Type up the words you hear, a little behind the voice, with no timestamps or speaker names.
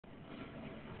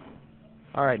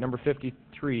All right, number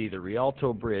 53, the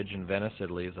Rialto Bridge in Venice,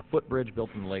 Italy, is a footbridge built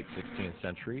in the late 16th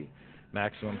century.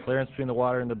 Maximum clearance between the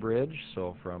water and the bridge,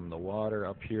 so from the water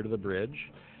up here to the bridge.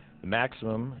 The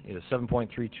maximum is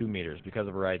 7.32 meters. Because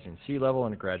of a rising sea level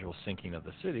and a gradual sinking of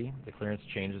the city, the clearance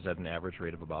changes at an average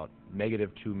rate of about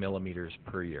 -2 millimeters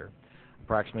per year.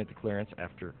 Approximate the clearance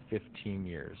after 15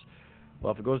 years.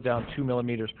 Well, if it goes down 2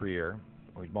 millimeters per year,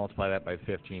 we multiply that by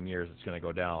 15 years, it's going to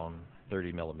go down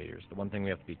 30 millimeters. The one thing we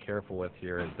have to be careful with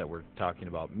here is that we're talking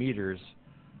about meters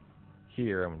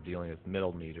here. I'm dealing with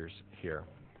middle meters here.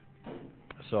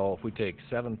 So if we take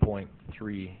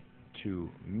 7.32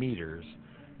 meters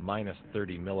minus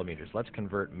 30 millimeters, let's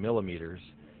convert millimeters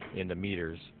into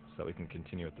meters so that we can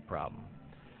continue with the problem.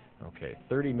 Okay,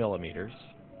 30 millimeters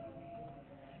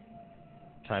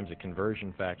times a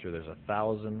conversion factor. There's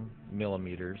 1,000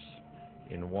 millimeters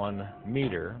in 1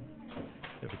 meter.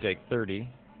 If we take 30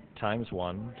 times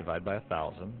 1, divide by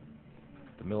 1,000,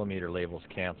 the millimeter labels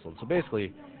canceled. So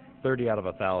basically, 30 out of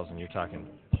 1,000, you're talking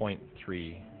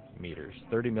 0.3 meters.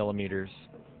 30 millimeters,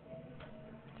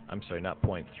 I'm sorry, not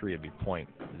 0.3, it'd be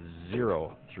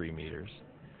 0.03 meters.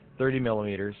 30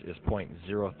 millimeters is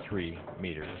 0.03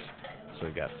 meters. So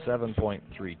we've got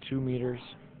 7.32 meters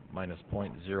minus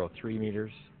 0.03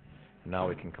 meters. Now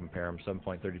we can compare them.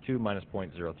 7.32 minus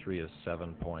 0.03 is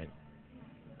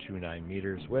 7.29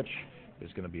 meters, which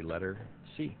is going to be letter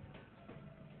C.